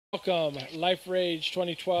Welcome, Life Rage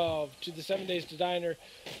 2012, to the 7 Days to Diner.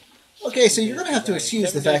 Okay, so you're going to have to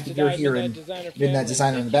excuse the 7 Days fact to that you're Die Midnight hearing Designer Midnight family.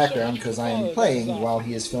 Designer in the Thank you so background much for the because I am follow. That is playing while awesome.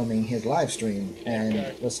 he is filming his live stream Yeah, we and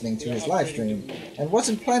are. listening to We are his live upgrading stream to and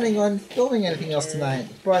wasn't planning on filming anything else return tonight,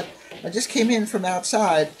 but I just came in from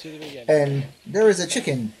outside to the beginning. and there is a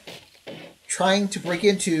chicken trying to break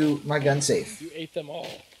into my gun safe. You ate them all.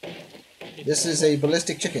 This is a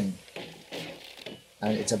ballistic chicken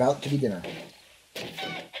and it's about to be dinner.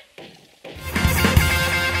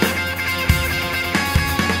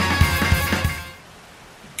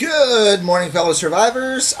 Good morning, fellow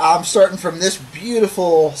survivors. I'm starting from this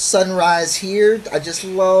beautiful sunrise here. I just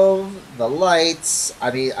love the lights. I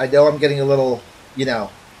mean, I know I'm getting a little,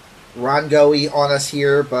 Rongo-y on us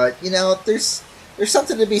here, but, there's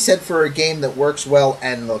something to be said for a game that works well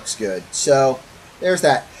and looks good. So, there's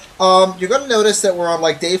that. You're going to notice that we're on,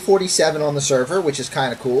 like, day 47 on the server, which is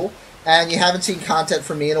kind of cool. And you haven't seen content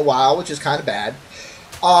from me in a while, which is kind of bad.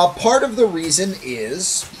 Part of the reason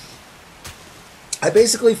is I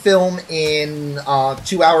basically film in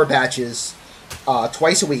 2-hour batches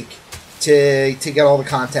twice a week to get all the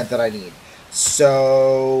content that I need.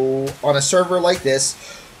 So on a server like this,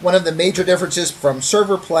 one of the major differences from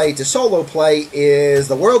server play to solo play is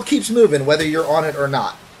the world keeps moving whether you're on it or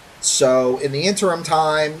not. So in the interim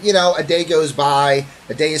time, a day goes by.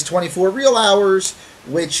 A day is 24 real hours,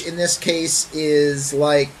 which in this case is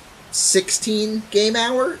like 16 game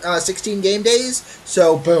days.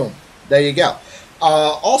 So boom, there you go.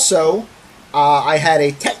 Also, I had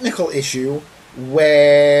a technical issue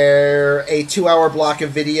where a 2-hour block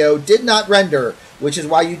of video did not render, which is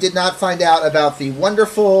why you did not find out about the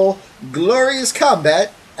wonderful, glorious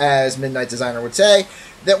combat, as Midnight Designer would say,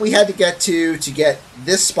 that we had to get to get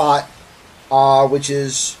this spot, which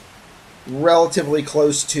is relatively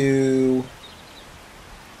close to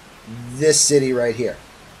this city right here.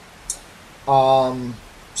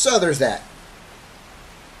 So there's that.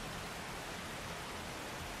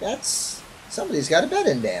 Somebody's got a bed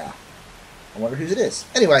in there. I wonder whose it is.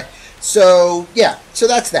 Anyway, so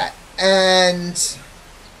that's that. And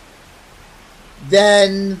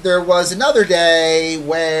then there was another day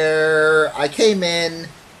where I came in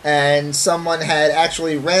and someone had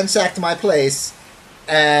actually ransacked my place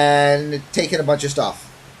and taken a bunch of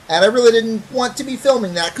stuff. And I really didn't want to be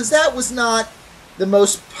filming that because that was not the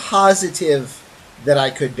most positive that I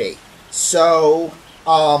could be. So,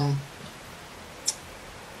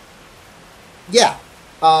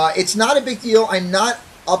 it's not a big deal. I'm not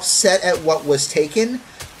upset at what was taken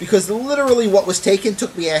because literally what was taken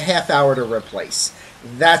took me a half hour to replace.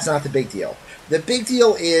 That's not the big deal. The big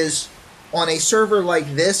deal is on a server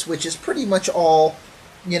like this, which is pretty much all,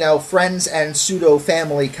 friends and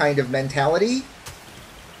pseudo-family kind of mentality,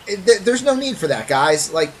 there's no need for that,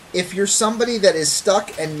 guys. Like, if you're somebody that is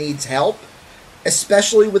stuck and needs help,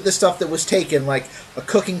 especially with the stuff that was taken, like a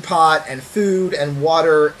cooking pot and food and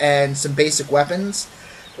water and some basic weapons,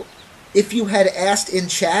 if you had asked in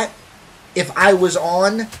chat if I was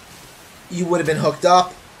on, you would have been hooked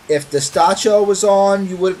up. If Destacho was on,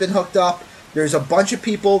 you would have been hooked up. There's a bunch of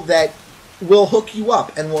people that will hook you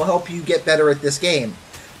up and will help you get better at this game.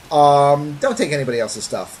 Don't take anybody else's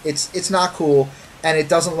stuff. It's not cool, and it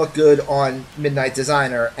doesn't look good on Midnight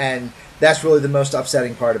Designer, and that's really the most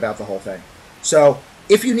upsetting part about the whole thing. So,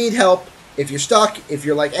 if you need help, if you're stuck, if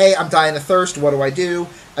you're like, hey, I'm dying of thirst, what do?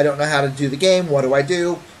 I don't know how to do the game, what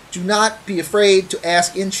do? Do not be afraid to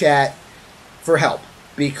ask in chat for help.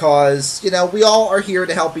 Because, we all are here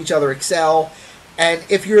to help each other excel. And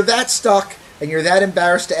if you're that stuck and you're that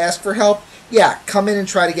embarrassed to ask for help, yeah, come in and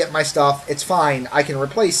try to get my stuff. It's fine. I can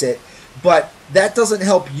replace it. But that doesn't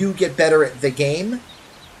help you get better at the game.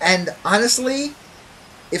 And honestly,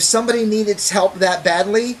 if somebody needed help that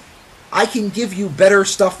badly, I can give you better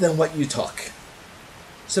stuff than what you took.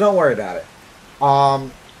 So don't worry about it.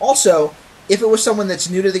 Also, if it was someone that's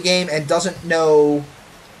new to the game and doesn't know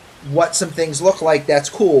what some things look like, that's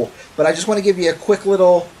cool. But I just want to give you a quick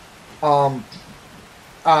little newbie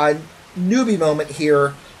moment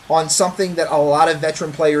here on something that a lot of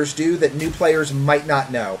veteran players do that new players might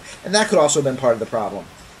not know. And that could also have been part of the problem.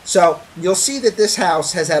 So, you'll see that this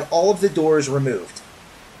house has had all of the doors removed.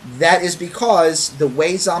 That is because the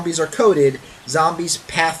way zombies are coded, zombies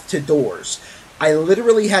path to doors. I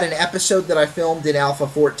literally had an episode that I filmed in Alpha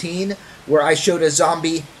 14 where I showed a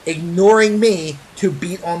zombie ignoring me to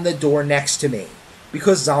beat on the door next to me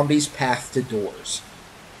because zombies path to doors.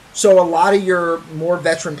 So a lot of your more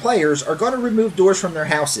veteran players are going to remove doors from their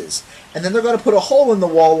houses, and then they're going to put a hole in the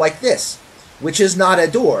wall like this, which is not a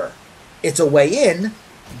door. It's a way in,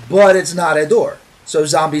 but it's not a door. So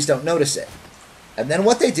zombies don't notice it. And then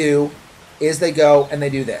what they do is they go and they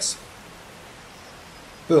do this.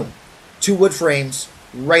 Boom. 2 wood frames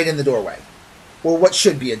right in the doorway. Or what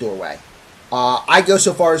should be a doorway. I go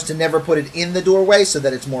so far as to never put it in the doorway so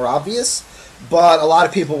that it's more obvious. But a lot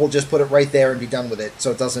of people will just put it right there and be done with it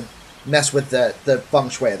so it doesn't mess with the feng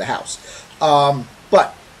shui of the house.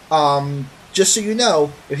 Just so you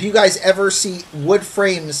know, if you guys ever see wood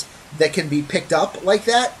frames that can be picked up like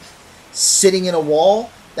that, sitting in a wall,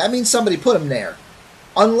 that means somebody put them there.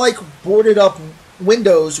 Unlike boarded up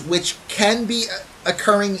windows, which can be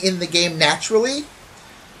occurring in the game naturally,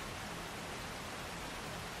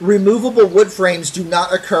 removable wood frames do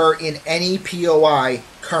not occur in any POI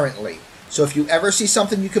currently. So if you ever see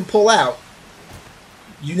something you can pull out,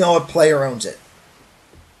 you know a player owns it.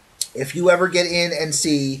 If you ever get in and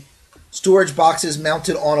see storage boxes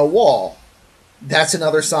mounted on a wall, that's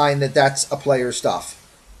another sign that that's a player's stuff.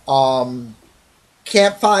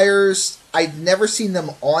 Campfires, I've never seen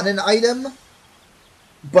them on an item,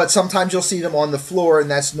 but sometimes you'll see them on the floor, and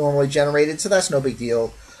that's normally generated, so that's no big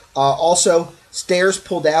deal. Also, stairs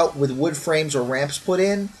pulled out with wood frames or ramps put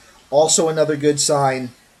in, also another good sign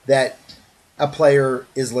that a player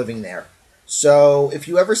is living there. So if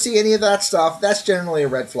you ever see any of that stuff, that's generally a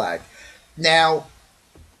red flag. Now,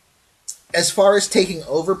 as far as taking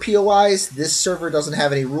over POIs, this server doesn't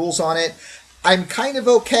have any rules on it. I'm kind of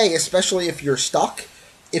okay, especially if you're stuck.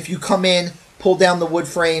 If you come in, pull down the wood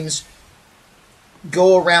frames,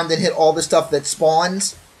 go around and hit all the stuff that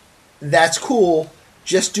spawns, that's cool.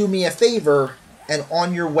 Just do me a favor and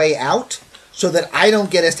on your way out, so that I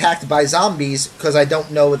don't get attacked by zombies because I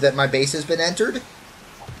don't know that my base has been entered,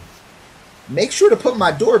 make sure to put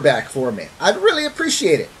my door back for me. I'd really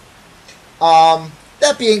appreciate it.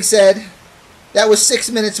 That being said, that was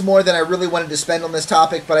 6 minutes more than I really wanted to spend on this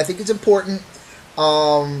topic, but I think it's important.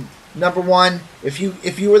 Number one, if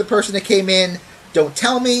you were the person that came in, don't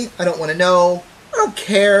tell me. I don't want to know. I don't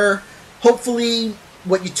care. Hopefully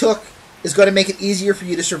what you took is going to make it easier for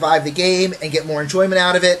you to survive the game and get more enjoyment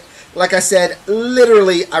out of it. Like I said,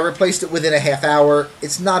 literally, I replaced it within a half hour.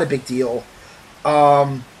 It's not a big deal.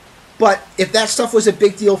 But if that stuff was a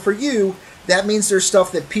big deal for you, that means there's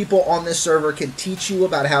stuff that people on this server can teach you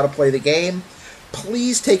about how to play the game.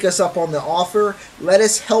 Please take us up on the offer. Let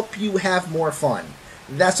us help you have more fun.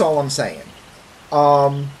 That's all I'm saying.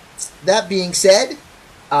 That being said,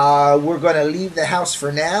 we're going to leave the house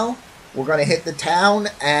for now. We're going to hit the town,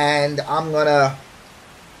 and I'm going to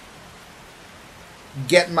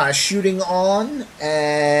get my shooting on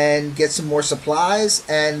and get some more supplies,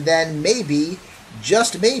 and then maybe,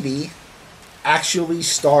 just maybe, actually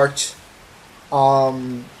start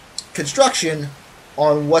construction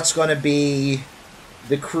on what's going to be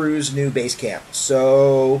the crew's new base camp.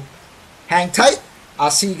 So hang tight.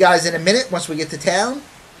 I'll see you guys in a minute once we get to town,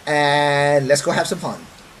 and let's go have some fun.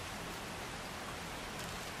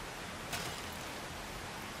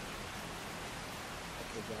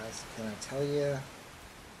 Okay guys, can I tell you,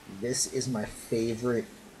 this is my favorite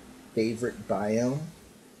biome,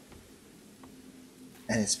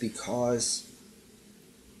 and it's because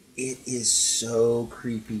it is so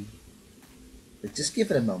creepy. But just give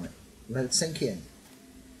it a moment. Let it sink in.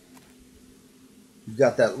 You've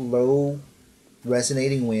got that low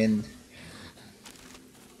resonating wind.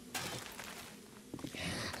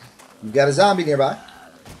 You've got a zombie nearby.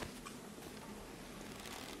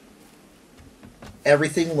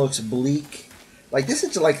 Everything looks bleak. Like, this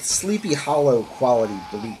is like Sleepy Hollow quality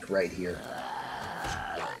bleak right here.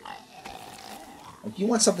 If you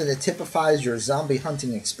want something that typifies your zombie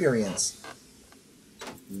hunting experience,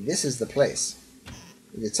 this is the place.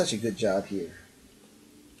 You did such a good job here.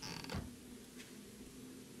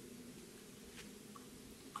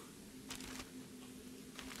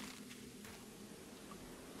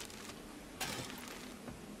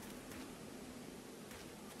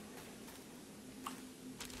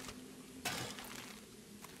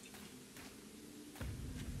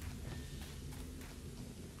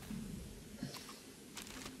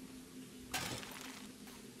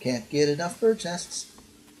 Can't get enough bird nests.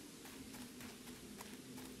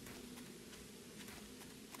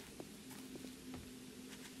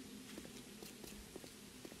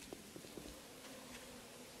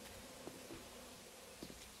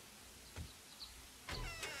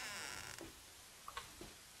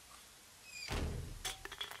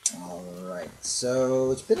 Alright, so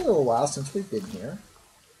it's been a little while since we've been here.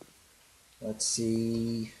 Let's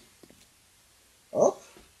see. Oh!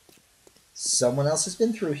 Someone else has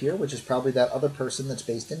been through here, which is probably that other person that's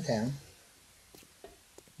based in town.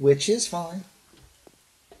 Which is fine.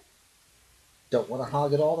 Don't want to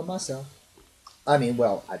hog it all to myself. I mean,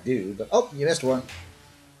 well, I do, but... Oh, you missed one.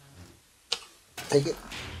 Take it.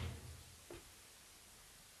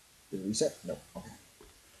 Did it reset? No. Okay.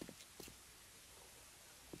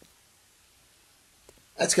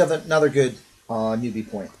 That's got another good newbie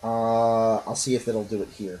point. I'll see if it'll do it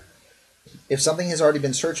here. If something has already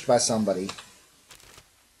been searched by somebody,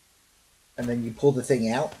 and then you pull the thing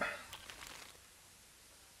out,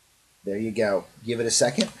 there you go. Give it a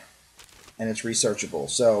second, and it's researchable.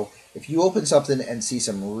 So if you open something and see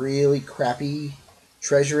some really crappy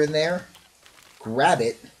treasure in there, grab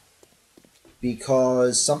it,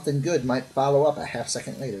 because something good might follow up a half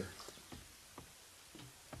second later.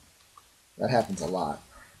 That happens a lot.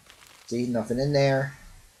 See, nothing in there.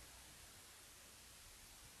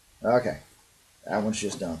 Okay, that one's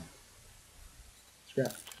just done.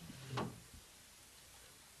 Scrap.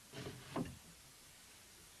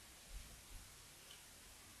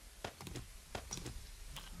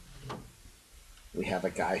 We have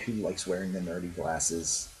a guy who likes wearing the nerdy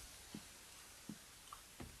glasses.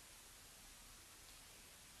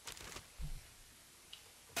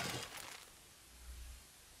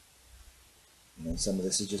 And then some of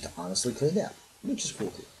this is just honestly cleaned out, which is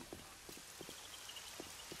cool too.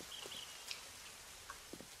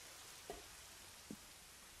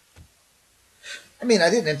 I mean,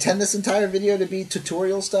 I didn't intend this entire video to be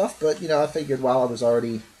tutorial stuff, but, I figured while I was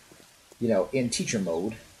already, in teacher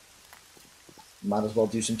mode, might as well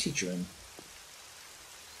do some teaching.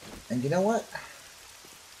 And you know what?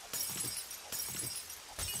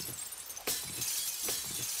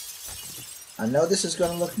 I know this is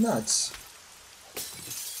going to look nuts,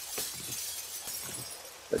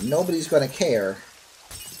 but nobody's going to care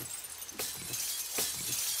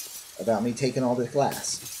about me taking all this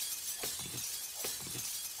glass.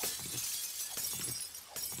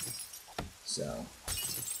 So,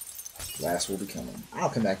 glass will be coming. I'll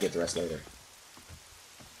come back and get the rest later.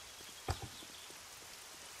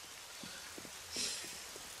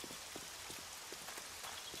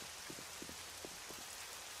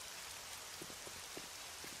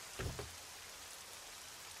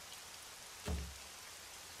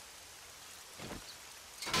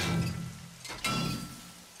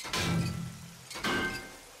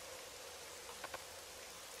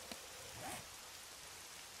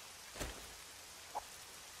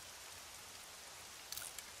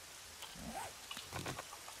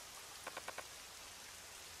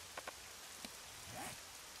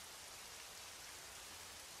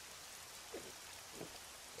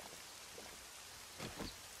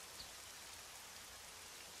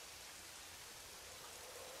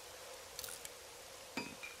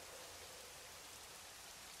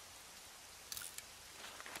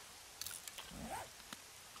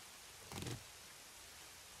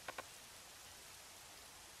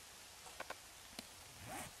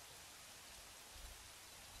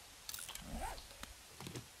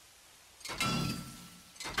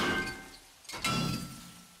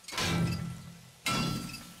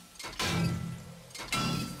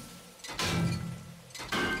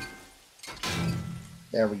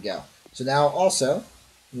 There we go. So now also,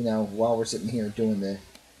 while we're sitting here doing the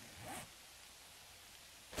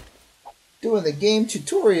game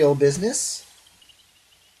tutorial business,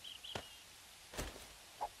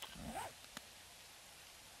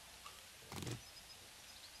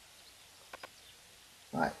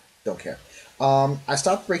 alright, don't care. I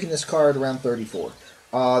stopped breaking this car at around 34.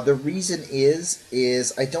 The reason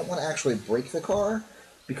is I don't want to actually break the car,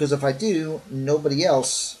 because if I do, nobody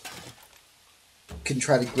else can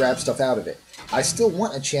try to grab stuff out of it. I still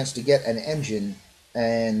want a chance to get an engine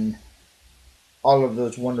and all of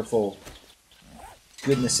those wonderful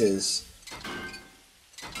goodnesses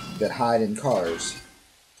that hide in cars.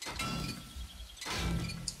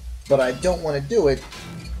 But I don't want to do it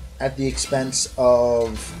at the expense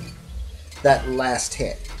of that last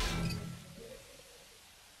hit.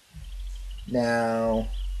 Now,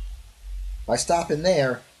 by stopping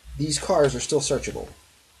there, these cars are still searchable.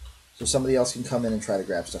 So somebody else can come in and try to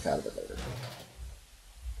grab stuff out of it later.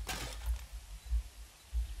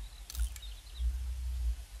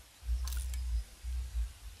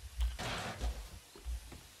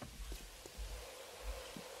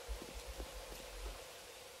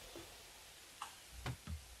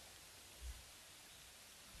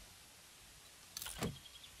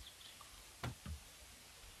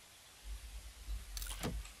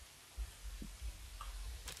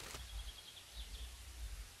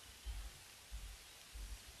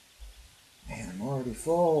 Man, I'm already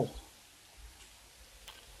full.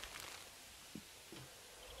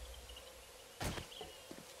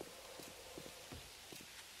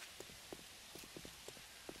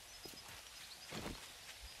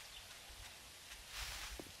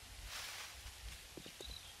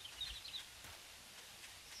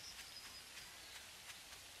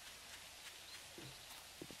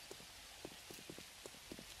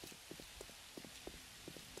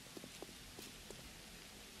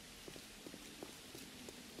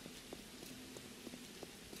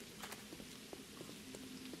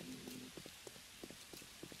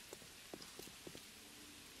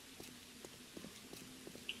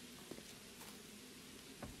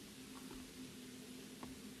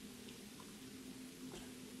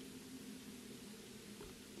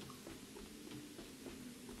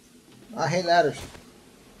 I hate ladders.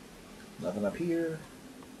 Nothing up here.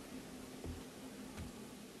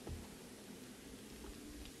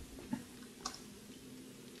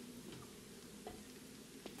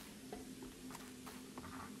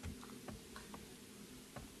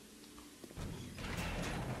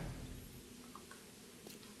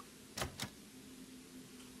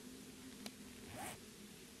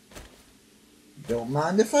 Don't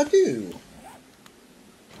mind if I do.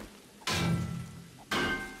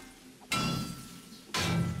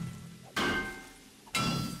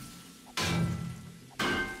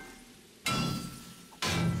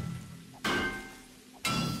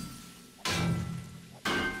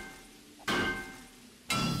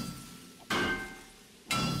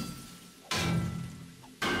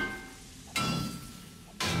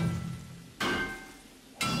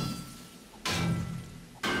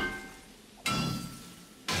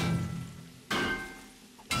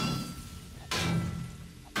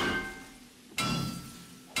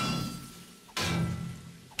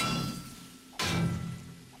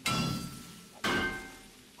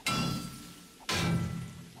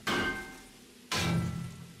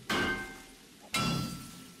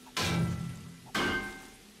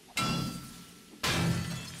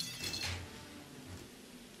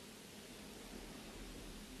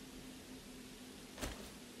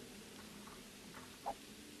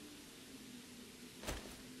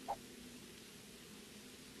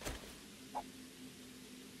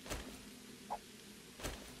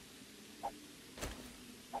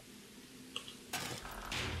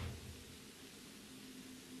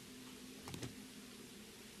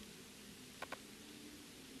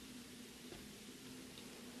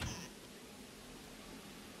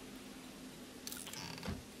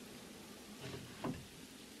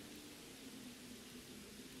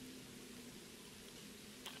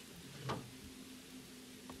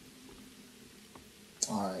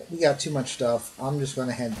 Alright, we got too much stuff. I'm just going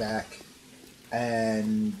to head back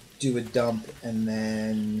and do a dump and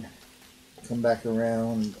then come back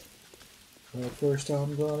around. But first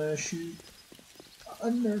I'm going to shoot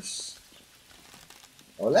a nurse.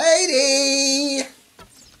 Oh, lady!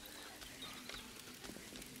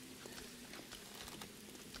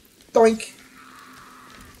 Doink!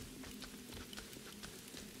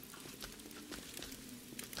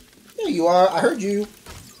 There you are. I heard you.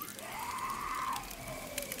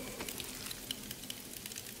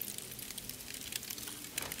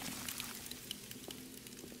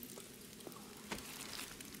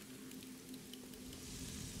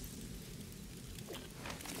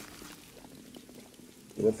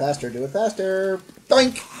 Do it faster, do it faster.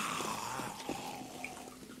 Doink!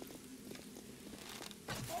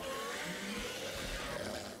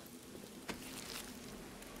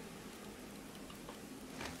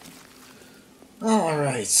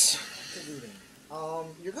 Alright.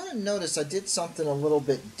 You're going to notice I did something a little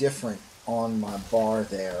bit different on my bar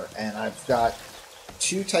there. And I've got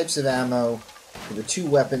two types of ammo for the two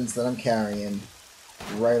weapons that I'm carrying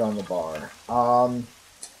right on the bar.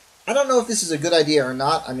 I don't know if this is a good idea or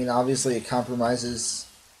not. I mean, obviously it compromises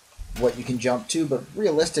what you can jump to, but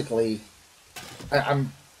realistically,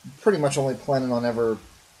 I'm pretty much only planning on ever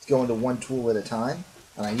going to one tool at a time,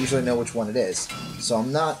 and I usually know which one it is, so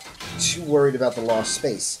I'm not too worried about the lost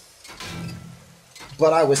space.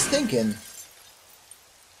 But I was thinking,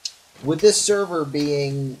 with this server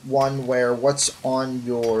being one where what's on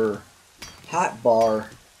your hotbar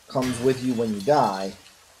comes with you when you die,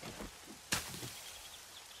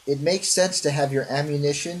 it makes sense to have your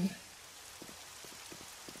ammunition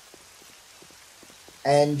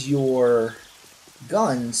and your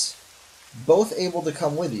guns both able to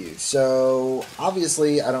come with you. So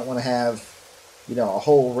obviously I don't want to have, you know, a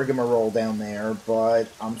whole rigmarole down there, but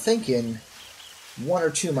I'm thinking one or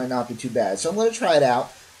two might not be too bad. So I'm going to try it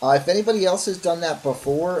out. If anybody else has done that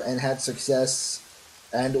before and had success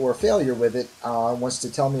and or failure with it, wants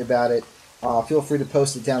to tell me about it, feel free to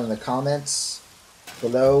post it down in the comments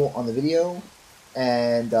below on the video,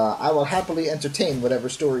 and I will happily entertain whatever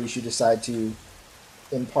stories you decide to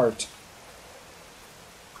impart.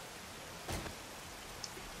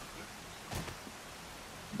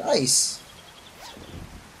 Nice.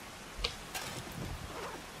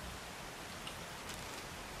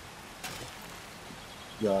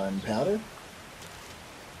 Gunpowder.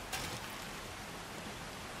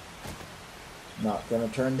 Not gonna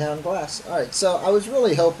turn down glass. Alright, so I was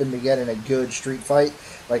really hoping to get in a good street fight.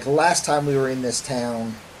 Like last time we were in this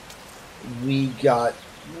town, we got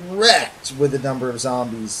wrecked with the number of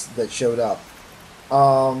zombies that showed up.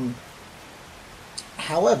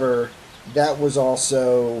 However, that was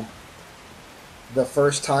also the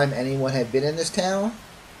first time anyone had been in this town,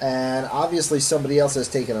 And obviously somebody else has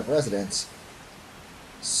taken up residence.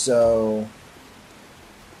 So...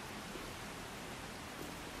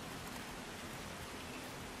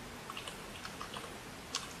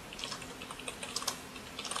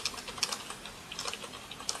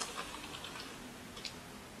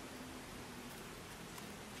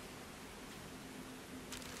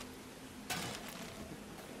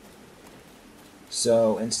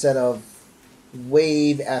 So instead of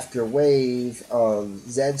wave after wave of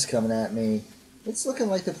Zeds coming at me, it's looking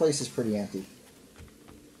like the place is pretty empty.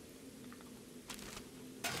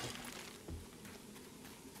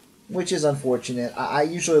 Which is unfortunate. I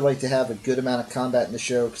usually like to have a good amount of combat in the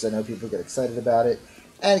show because I know people get excited about it.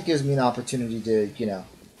 And it gives me an opportunity to, you know,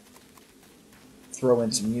 throw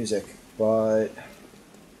in some music. But...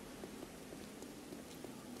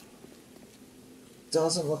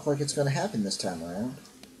 doesn't look like it's going to happen this time around.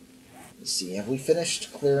 Let's see, have we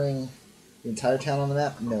finished clearing the entire town on the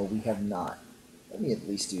map? No, we have not. Let me at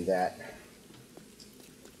least do that.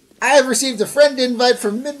 I have received a friend invite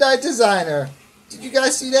from Midnight Designer. Did you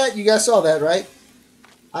guys see that? You guys saw that, right?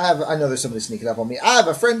 I know there's somebody sneaking up on me. I have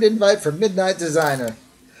a friend invite from Midnight Designer.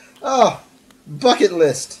 Oh, bucket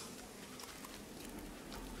list.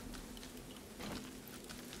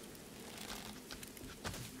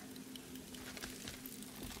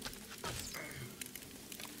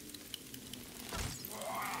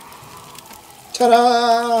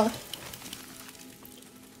 Ta-da!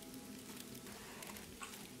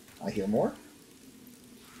 I hear more.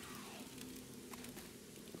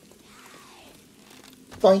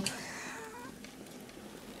 Boink.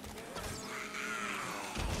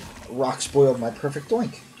 Rock spoiled my perfect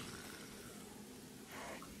doink.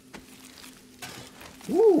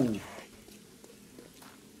 Ooh.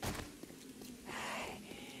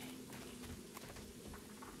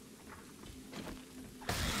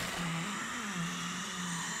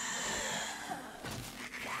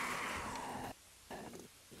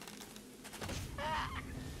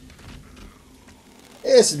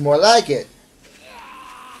 This is more like it.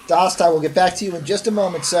 Dost, I will get back to you in just a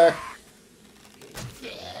moment, sir.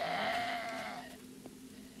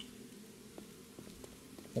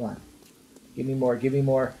 Come on. Give me more, give me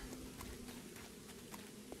more.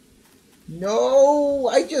 No!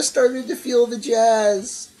 I just started to feel the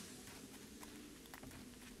jazz.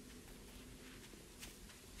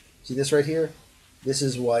 See this right here? This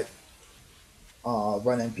is what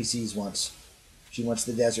Run NPCs wants. She wants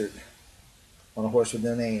the desert on a horse with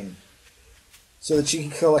no name. So that she can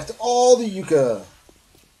collect all the yucca.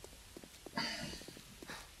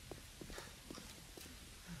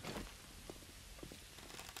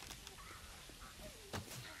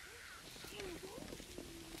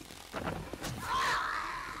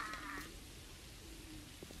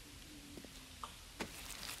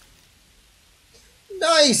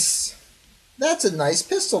 Nice! That's a nice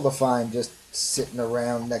pistol to find just sitting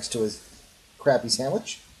around next to his crappy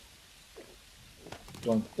sandwich.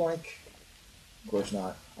 Doink, doink. Of course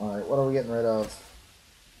not. Alright, what are we getting rid of?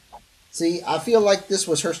 See, I feel like this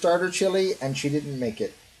was her starter chili and she didn't make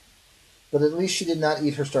it. But at least she did not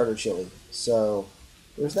eat her starter chili. So,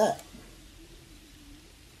 there's that.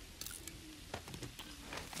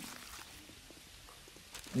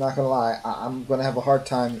 I'm not gonna lie, I'm gonna have a hard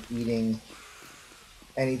time eating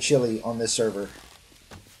any chili on this server.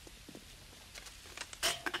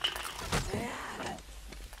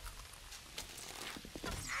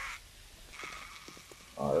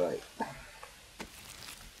 Alright.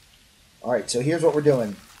 Alright, so here's what we're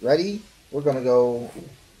doing. Ready? We're gonna go...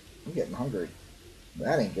 I'm getting hungry.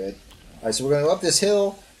 That ain't good. Alright, so we're gonna go up this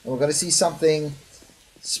hill, and we're gonna see something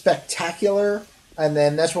spectacular, and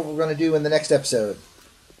then that's what we're gonna do in the next episode.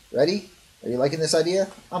 Ready? Are you liking this idea?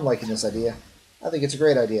 I'm liking this idea. I think it's a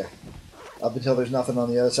great idea. Up until there's nothing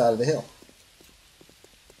on the other side of the hill.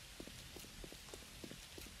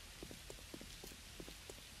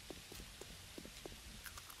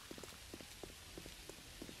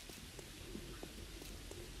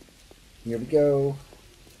 Here we go.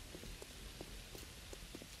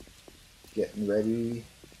 Getting ready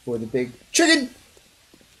for the big chicken!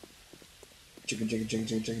 Chicken, chicken, chicken,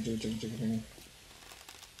 chicken, chicken, chicken, chicken, chicken, chicken.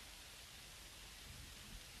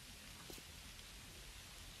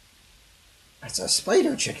 That's a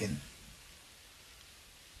spider chicken.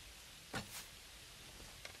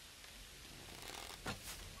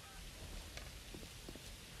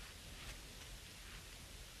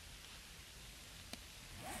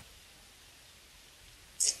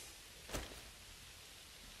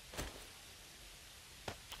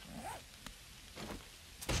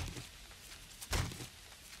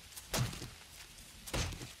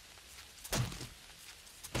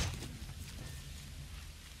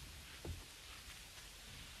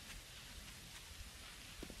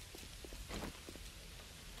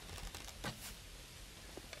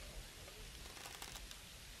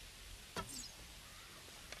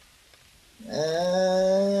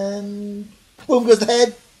 Boom goes the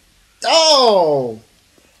head. Oh!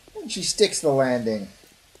 And she sticks the landing.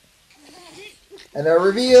 And our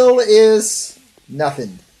reveal is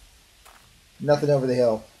nothing. Nothing over the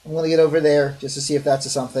hill. I'm going to get over there just to see if that's a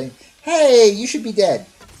something. Hey, you should be dead.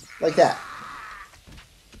 Like that.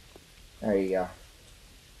 There you go.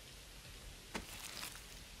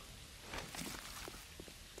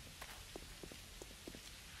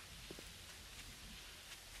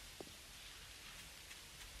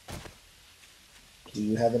 Do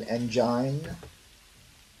you have an engine?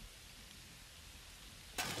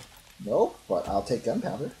 No, but I'll take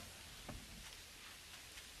gunpowder.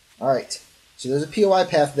 Alright, so there's a POI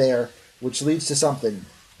path there, which leads to something.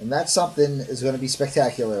 And that something is going to be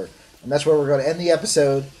spectacular. And that's where we're going to end the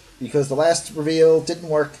episode, because the last reveal didn't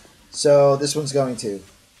work, so this one's going to.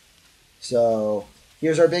 So,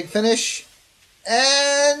 here's our big finish.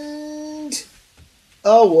 And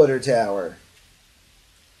a water tower.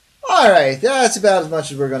 Alright, that's about as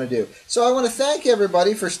much as we're going to do. So I want to thank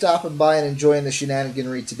everybody for stopping by and enjoying the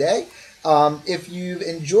shenaniganry today. If you've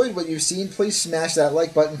enjoyed what you've seen, please smash that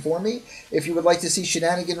like button for me. If you would like to see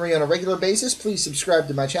shenaniganry on a regular basis, please subscribe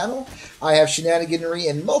to my channel. I have shenaniganry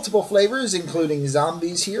in multiple flavors, including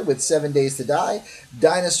zombies here with 7 Days to Die,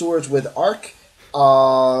 dinosaurs with Ark,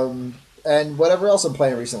 and whatever else I'm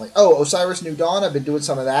playing recently. Oh, Osiris New Dawn, I've been doing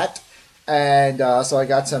some of that. And so I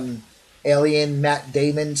got some Alien Matt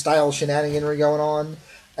Damon style shenaniganry going on.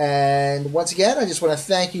 And once again, I just want to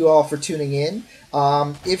thank you all for tuning in.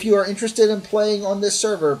 If you are interested in playing on this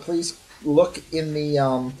server, please look in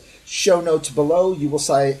the show notes below. You will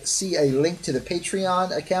see a link to the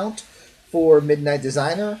Patreon account for Midnight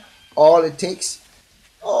Designer. All it takes...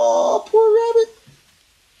 Oh, poor rabbit.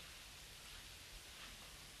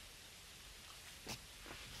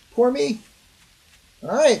 Poor me.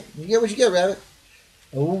 Alright, you get what you get, rabbit.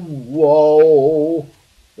 Oh, whoa.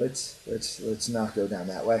 Let's not go down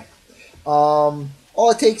that way. All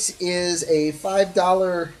it takes is a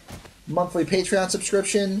 $5 monthly Patreon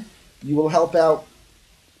subscription. You will help out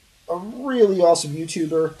a really awesome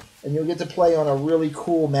YouTuber, and you'll get to play on a really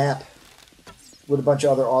cool map with a bunch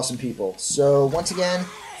of other awesome people. So once again,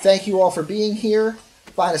 thank you all for being here.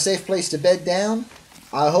 Find a safe place to bed down.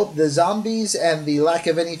 I hope the zombies and the lack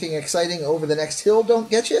of anything exciting over the next hill don't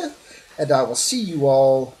get you. And I will see you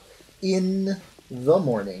all in the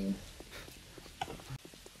morning.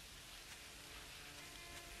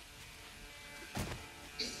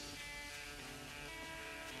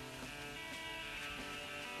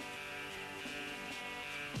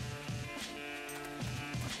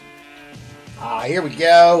 Ah, here we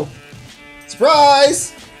go.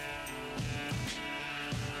 Surprise!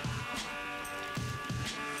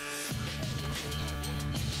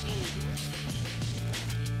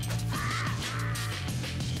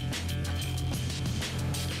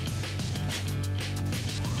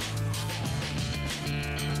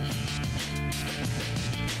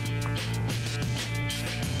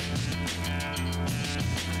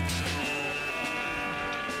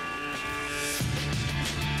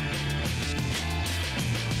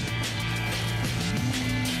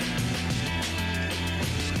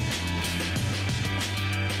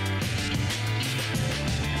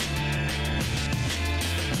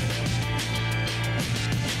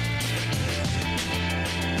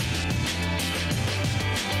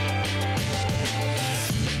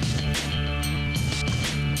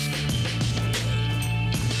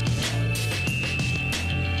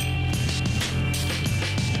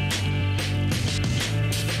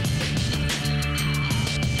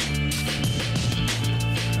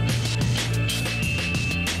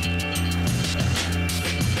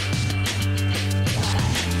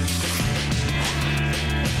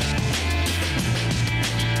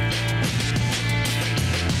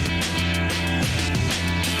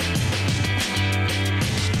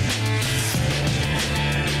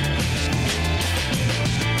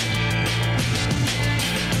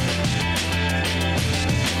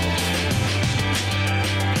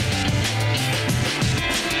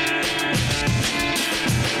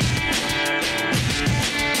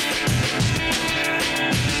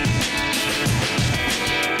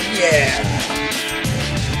 Yeah!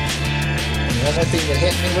 The only thing that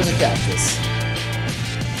hit me was a cactus.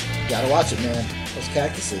 You gotta watch it, man. Those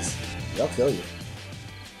cactuses, they'll kill you.